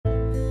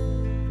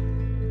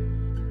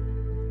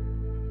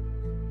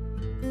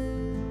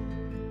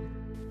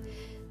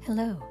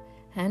Hello,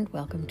 and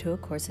welcome to A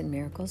Course in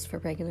Miracles for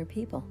Regular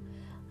People.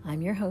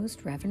 I'm your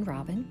host, Reverend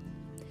Robin.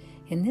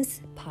 In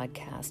this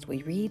podcast,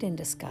 we read and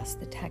discuss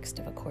the text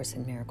of A Course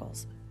in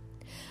Miracles.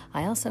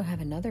 I also have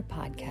another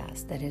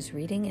podcast that is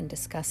reading and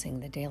discussing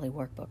the daily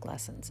workbook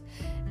lessons.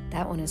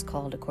 That one is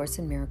called A Course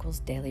in Miracles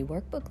Daily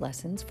Workbook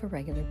Lessons for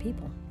Regular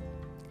People.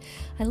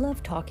 I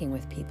love talking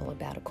with people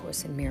about A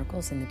Course in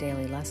Miracles and the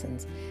daily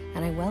lessons,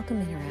 and I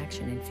welcome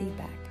interaction and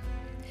feedback.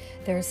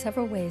 There are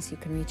several ways you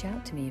can reach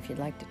out to me if you'd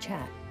like to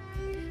chat.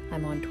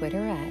 I'm on Twitter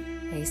at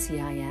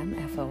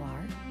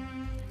ACIMFOR.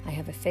 I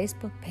have a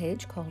Facebook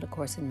page called A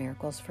Course in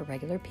Miracles for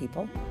Regular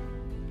People.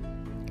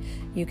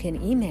 You can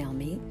email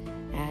me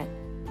at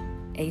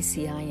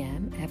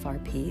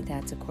ACIMFRP,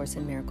 that's A Course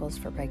in Miracles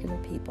for Regular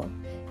People,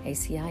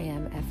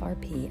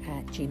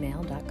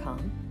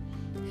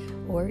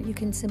 ACIMFRP@gmail.com. Or you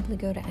can simply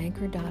go to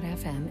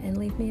anchor.fm and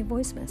leave me a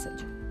voice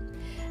message.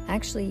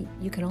 Actually,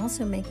 you can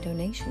also make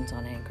donations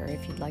on Anchor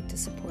if you'd like to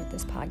support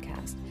this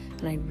podcast,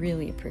 and I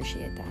really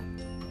appreciate that.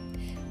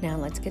 Now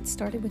let's get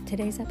started with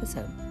today's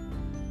episode.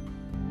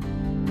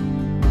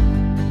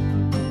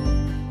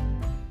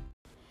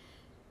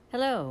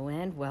 Hello,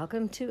 and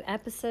welcome to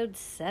episode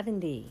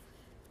 70.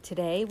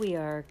 Today we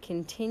are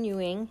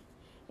continuing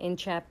in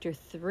chapter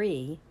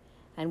 3,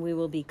 and we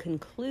will be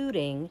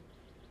concluding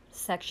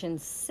section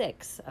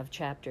 6 of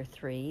chapter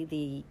 3,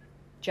 the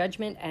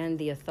judgment and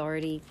the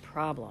authority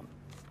problem.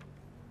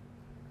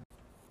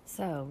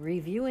 So,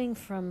 reviewing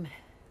from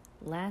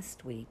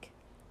last week,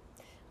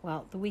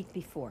 the week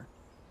before,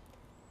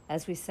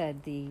 as we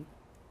said, the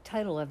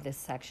title of this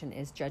section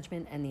is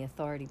Judgment and the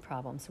Authority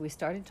Problem. So we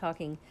started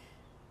talking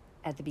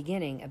at the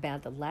beginning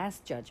about the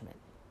last judgment.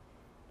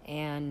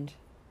 And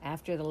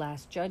after the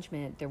last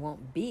judgment, there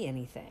won't be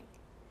anything.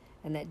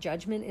 And that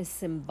judgment is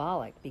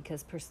symbolic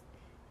because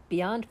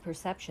beyond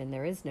perception,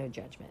 there is no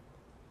judgment.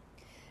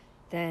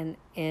 Then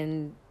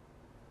in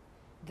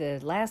the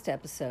last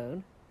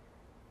episode,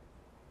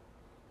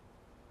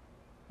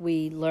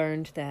 we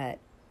learned that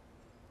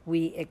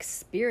we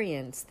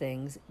experience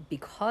things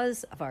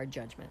because of our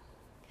judgment.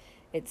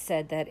 It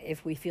said that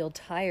if we feel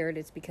tired,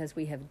 it's because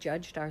we have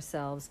judged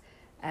ourselves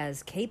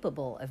as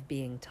capable of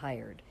being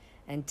tired.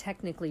 And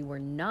technically we're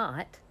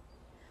not.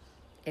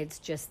 It's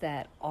just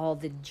that all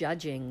the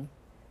judging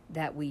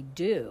that we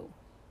do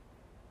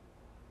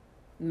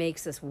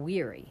makes us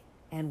weary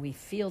and we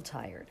feel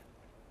tired.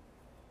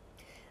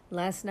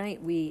 Last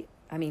week,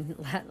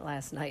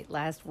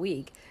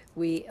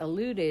 we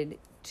alluded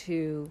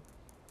to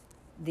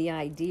the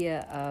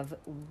idea of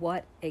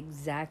what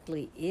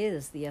exactly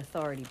is the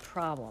authority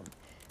problem.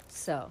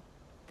 So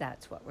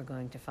that's what we're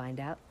going to find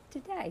out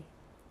today.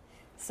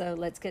 So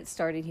let's get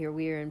started here.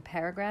 We are in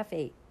paragraph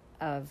 8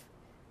 of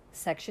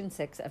section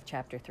 6 of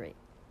chapter 3.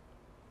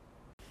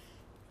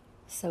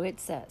 So it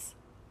says,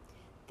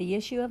 the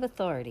issue of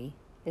authority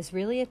is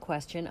really a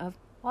question of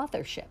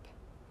authorship.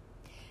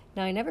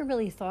 Now, I never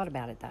really thought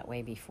about it that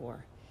way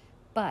before,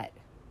 but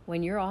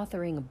when you're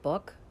authoring a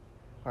book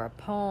or a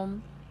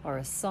poem or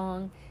a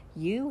song,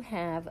 you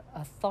have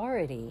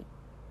authority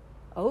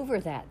over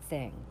that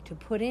thing to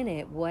put in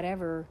it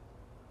whatever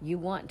you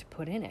want to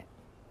put in it.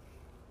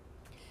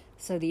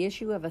 So the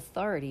issue of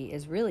authority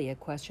is really a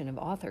question of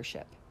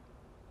authorship.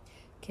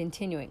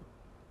 Continuing,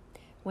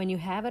 when you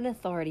have an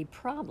authority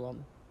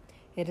problem,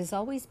 it is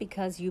always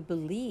because you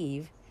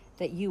believe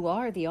that you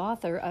are the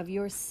author of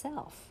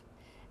yourself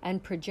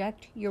and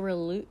project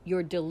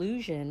your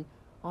delusion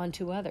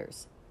onto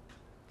others.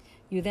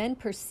 You then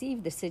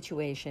perceive the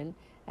situation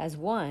as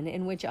one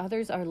in which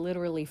others are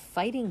literally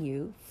fighting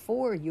you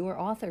for your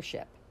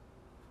authorship.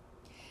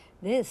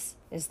 This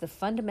is the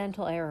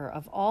fundamental error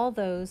of all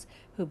those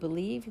who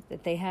believe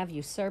that they have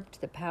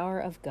usurped the power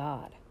of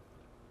God.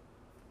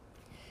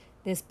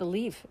 This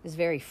belief is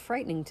very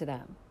frightening to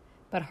them,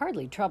 but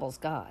hardly troubles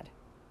God.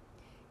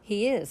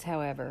 He is,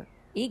 however,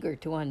 eager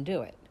to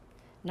undo it,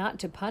 not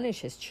to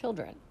punish his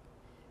children,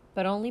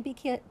 but only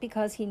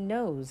because he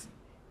knows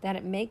that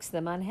it makes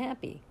them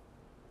unhappy.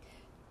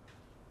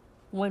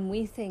 When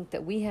we think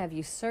that we have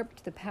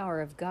usurped the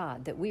power of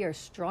God, that we are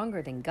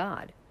stronger than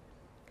God,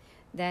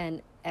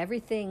 then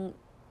everything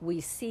we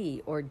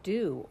see or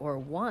do or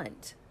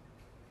want,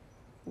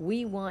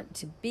 we want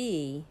to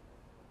be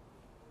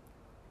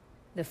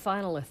the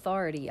final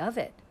authority of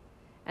it.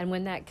 And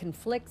when that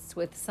conflicts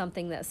with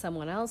something that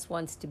someone else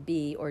wants to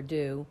be or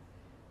do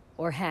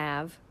or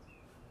have,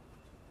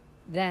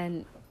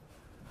 then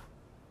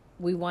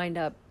we wind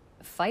up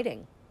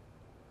fighting.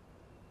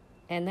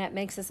 And that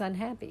makes us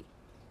unhappy.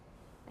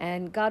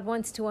 And God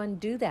wants to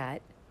undo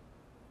that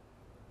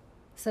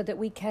so that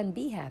we can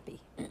be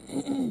happy.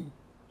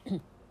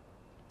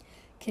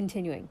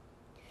 Continuing.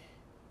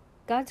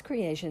 God's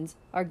creations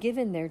are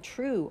given their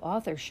true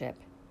authorship,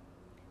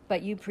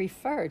 but you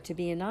prefer to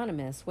be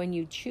anonymous when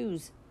you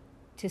choose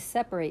to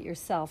separate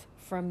yourself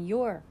from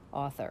your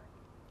author.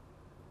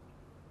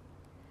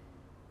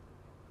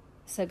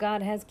 So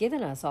God has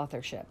given us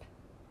authorship,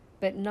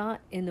 but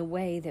not in the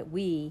way that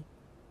we,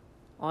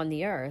 on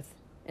the earth,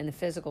 in the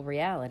physical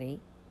reality,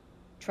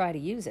 try to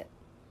use it.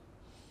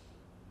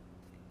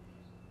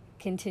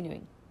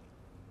 Continuing.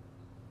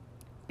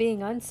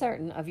 Being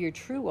uncertain of your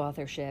true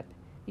authorship,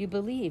 you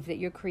believe that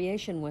your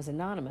creation was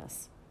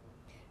anonymous.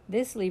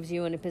 This leaves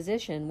you in a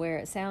position where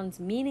it sounds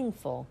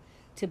meaningful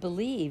to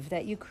believe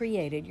that you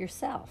created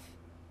yourself.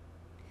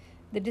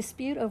 The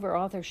dispute over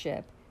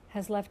authorship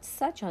has left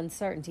such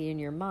uncertainty in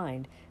your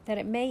mind that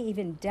it may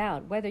even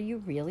doubt whether you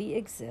really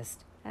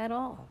exist at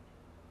all.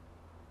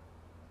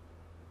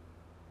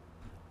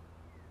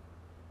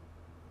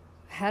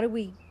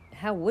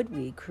 How would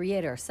we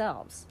create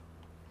ourselves?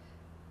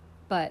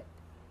 But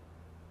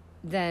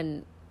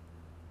then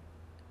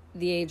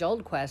the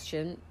age-old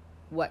question,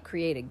 what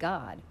created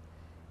God?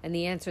 And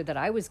the answer that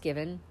I was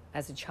given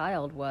as a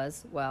child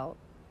was, well,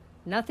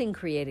 nothing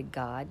created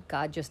God.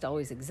 God just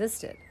always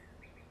existed.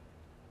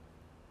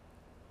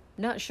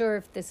 Not sure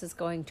if this is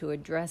going to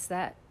address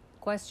that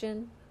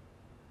question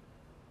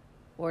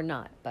or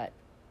not, but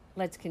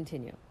let's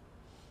continue.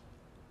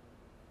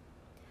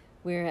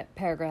 We're at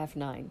paragraph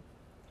 9.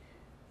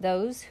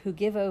 Those who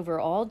give over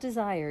all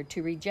desire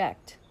to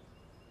reject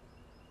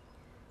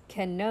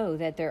can know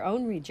that their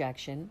own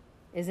rejection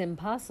is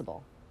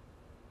impossible.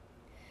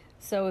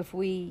 So if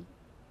we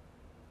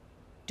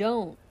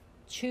don't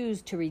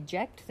choose to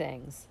reject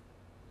things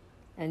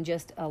and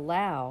just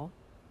allow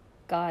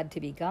God to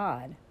be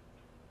God,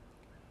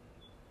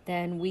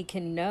 then we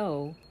can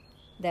know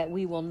that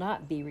we will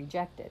not be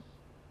rejected.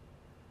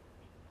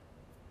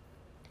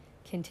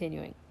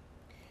 Continuing.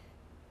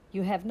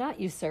 You have not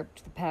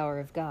usurped the power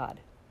of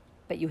God,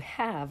 but you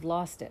have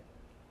lost it.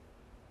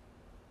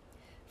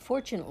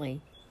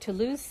 Fortunately, to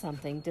lose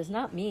something does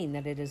not mean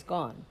that it is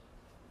gone.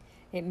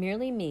 It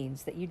merely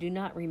means that you do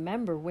not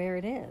remember where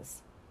it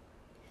is.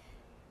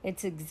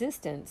 Its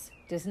existence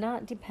does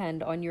not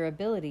depend on your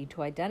ability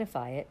to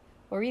identify it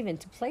or even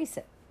to place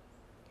it.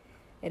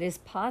 It is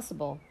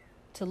possible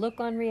to look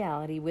on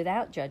reality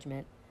without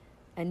judgment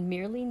and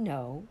merely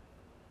know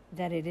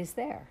that it is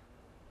there,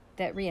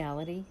 that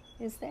reality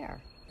is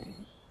there.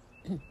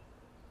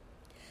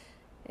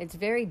 It's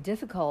very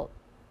difficult.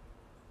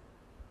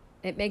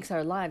 It makes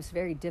our lives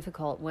very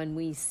difficult when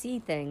we see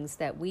things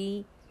that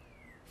we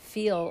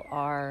feel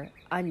are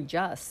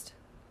unjust.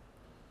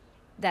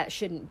 That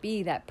shouldn't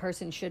be. That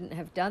person shouldn't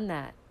have done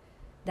that.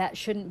 That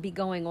shouldn't be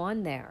going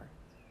on there.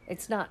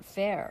 It's not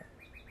fair.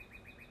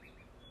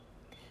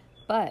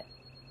 But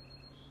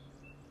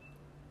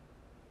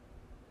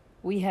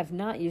we have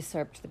not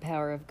usurped the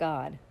power of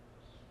God,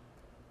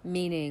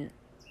 meaning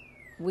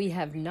we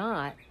have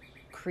not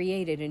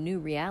created a new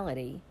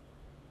reality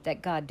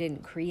that God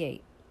didn't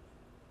create.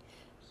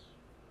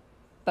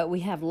 But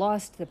we have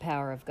lost the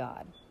power of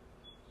God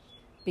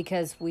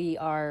because we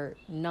are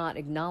not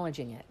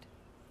acknowledging it.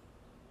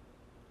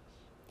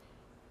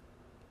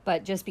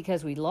 But just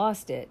because we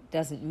lost it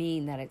doesn't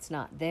mean that it's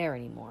not there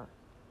anymore.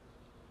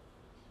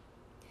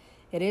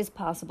 It is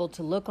possible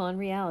to look on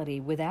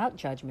reality without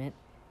judgment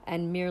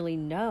and merely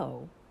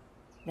know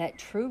that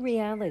true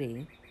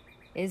reality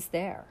is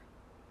there.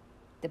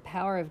 The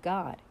power of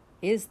God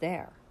is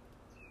there.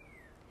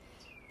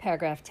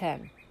 Paragraph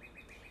 10.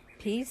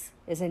 Peace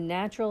is a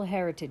natural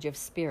heritage of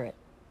spirit.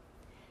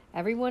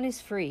 Everyone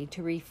is free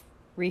to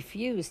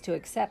refuse to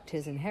accept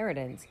his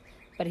inheritance,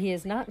 but he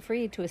is not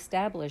free to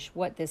establish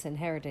what this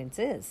inheritance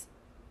is.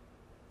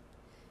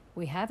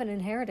 We have an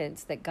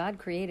inheritance that God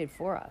created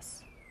for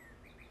us,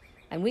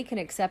 and we can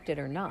accept it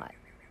or not.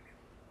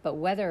 But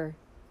whether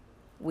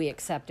we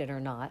accept it or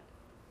not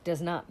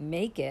does not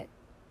make it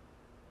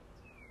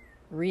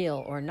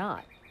real or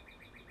not.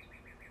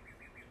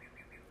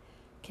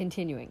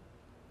 Continuing.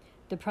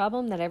 The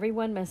problem that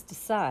everyone must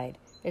decide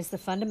is the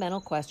fundamental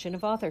question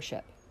of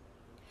authorship.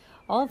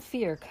 All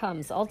fear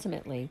comes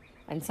ultimately,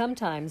 and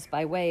sometimes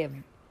by way of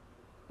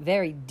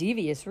very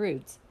devious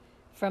routes,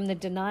 from the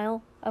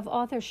denial of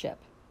authorship.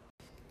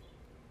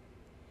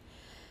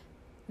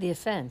 The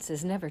offense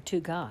is never to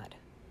God.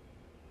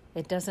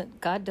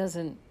 God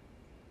doesn't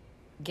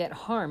get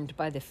harmed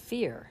by the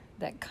fear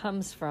that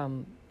comes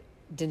from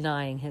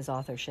denying his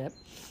authorship,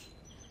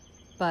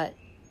 but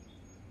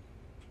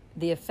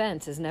the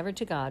offense is never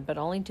to God, but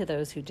only to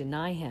those who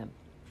deny him.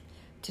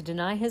 To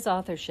deny his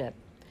authorship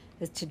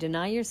is to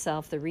deny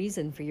yourself the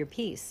reason for your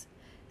peace,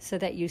 so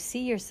that you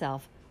see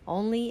yourself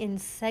only in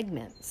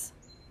segments.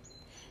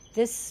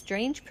 This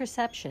strange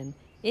perception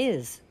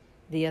is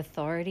the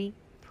authority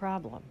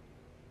problem.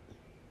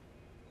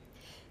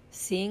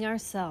 Seeing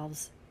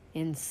ourselves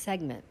in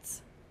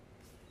segments.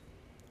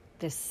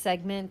 The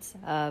segments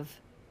of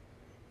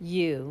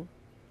you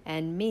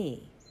and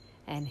me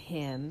and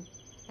him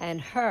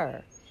and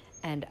her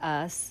and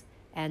us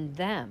and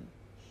them.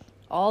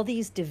 All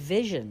these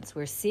divisions,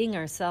 we're seeing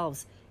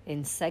ourselves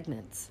in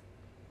segments.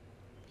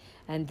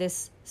 And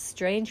this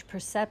strange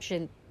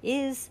perception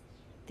is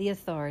the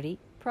authority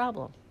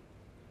problem.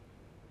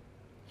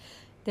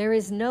 There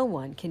is no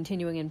one,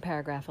 continuing in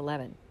paragraph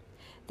 11,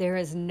 there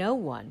is no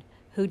one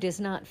who does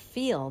not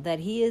feel that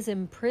he is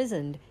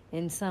imprisoned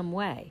in some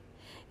way.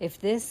 If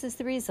this is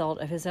the result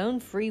of his own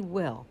free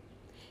will,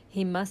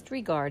 he must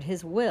regard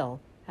his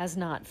will as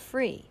not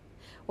free,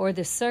 or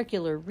the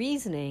circular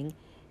reasoning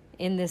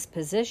in this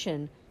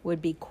position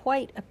would be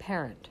quite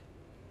apparent.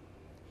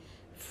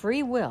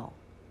 Free will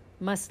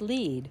must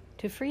lead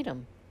to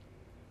freedom.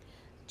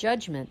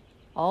 Judgment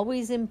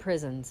always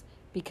imprisons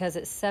because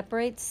it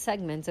separates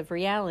segments of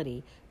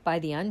reality by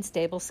the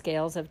unstable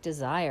scales of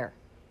desire.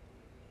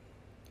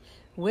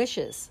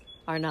 Wishes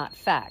are not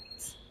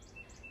facts.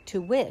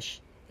 To wish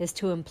is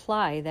to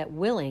imply that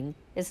willing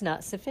is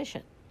not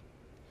sufficient.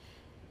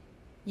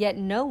 Yet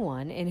no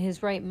one in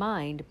his right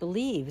mind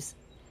believes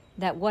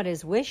that what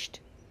is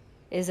wished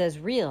is as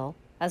real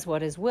as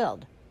what is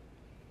willed.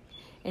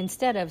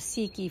 Instead of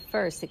seek ye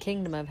first the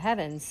kingdom of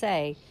heaven,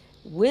 say,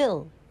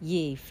 will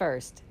ye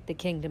first the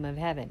kingdom of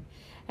heaven?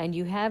 And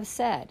you have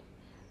said,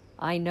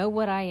 I know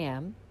what I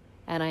am,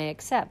 and I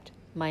accept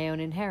my own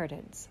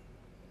inheritance.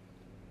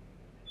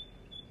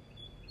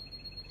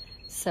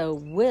 So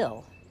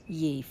will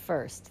ye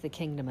first the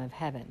kingdom of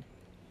heaven.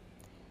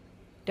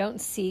 Don't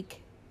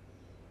seek,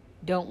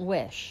 don't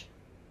wish.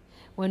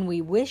 When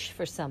we wish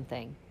for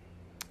something,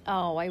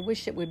 oh, I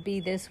wish it would be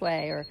this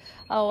way, or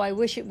oh, I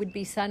wish it would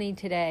be sunny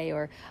today,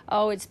 or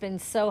oh, it's been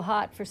so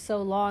hot for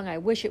so long, I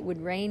wish it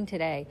would rain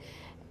today.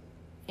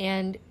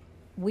 And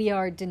we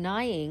are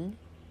denying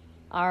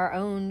our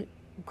own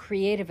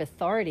creative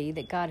authority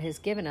that God has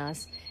given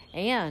us,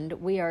 and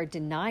we are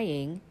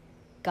denying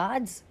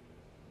God's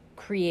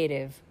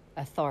creative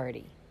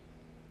authority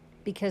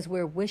because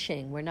we're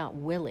wishing, we're not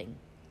willing.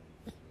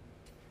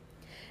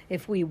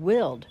 If we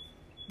willed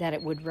that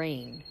it would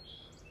rain,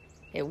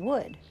 it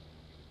would.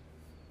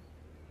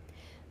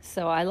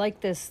 So I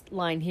like this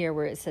line here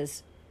where it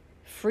says,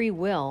 free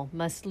will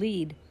must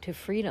lead to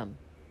freedom.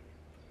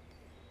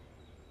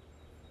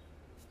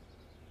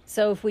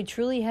 So if we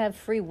truly have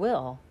free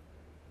will,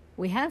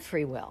 we have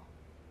free will.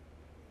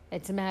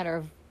 It's a matter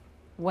of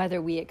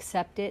whether we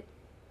accept it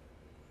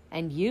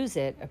and use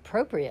it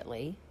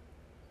appropriately.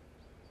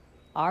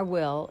 Our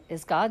will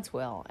is God's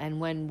will. And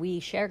when we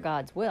share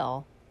God's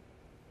will,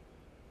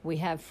 we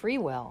have free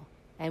will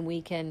and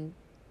we can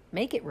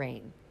make it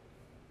rain.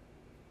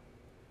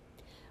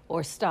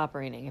 Or stop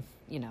raining,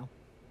 if,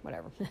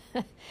 whatever.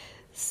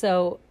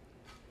 So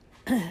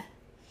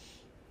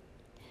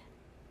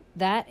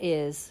that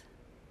is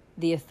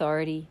the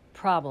authority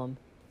problem,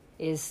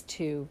 is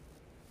to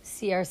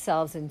see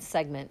ourselves in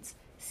segments,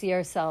 see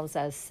ourselves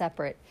as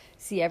separate,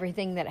 see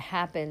everything that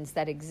happens,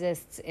 that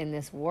exists in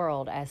this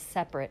world as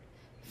separate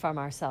from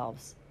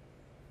ourselves.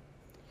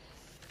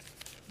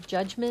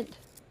 Judgment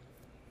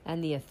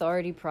and the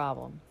authority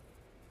problem.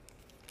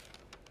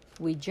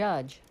 We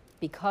judge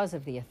because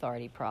of the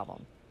authority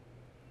problem.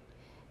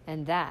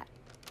 And that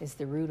is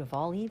the root of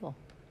all evil.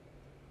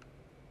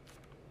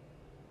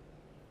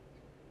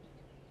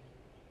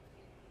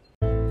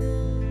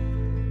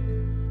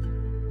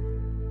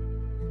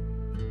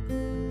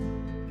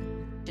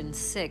 Section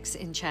 6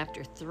 in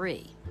chapter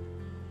 3.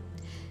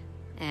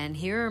 And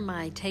here are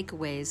my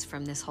takeaways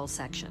from this whole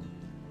section.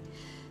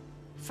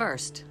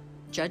 First,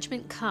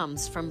 judgment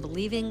comes from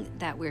believing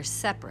that we're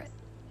separate,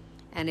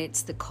 and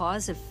it's the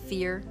cause of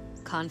fear,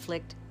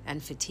 conflict,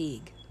 and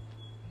fatigue.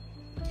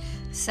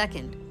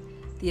 Second,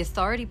 the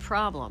authority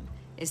problem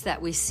is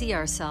that we see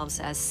ourselves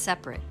as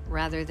separate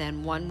rather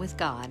than one with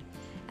God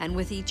and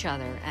with each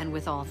other and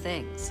with all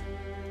things.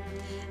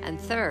 And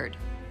third,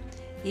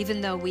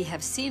 even though we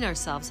have seen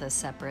ourselves as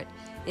separate,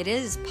 it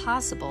is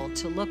possible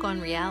to look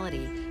on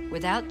reality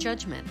without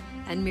judgment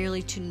and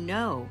merely to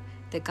know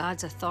that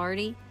God's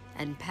authority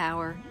and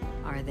power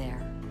are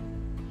there.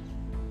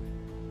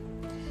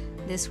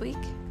 This week,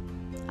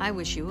 I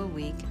wish you a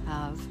week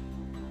of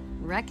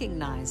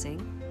recognizing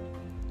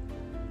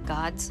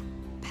God's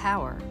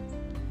power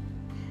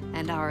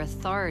and our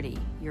authority,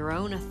 your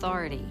own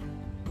authority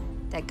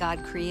that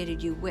God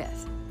created you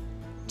with,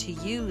 to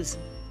use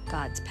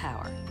God's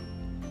power.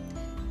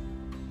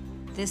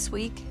 This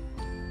week,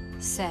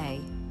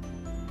 say,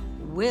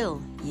 will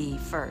ye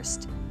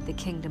first the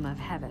kingdom of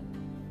heaven?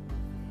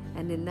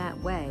 And in that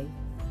way,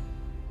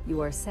 you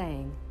are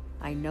saying,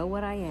 I know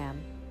what I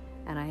am,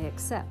 and I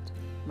accept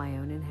my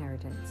own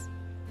inheritance.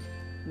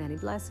 Many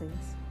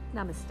blessings.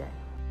 Namaste.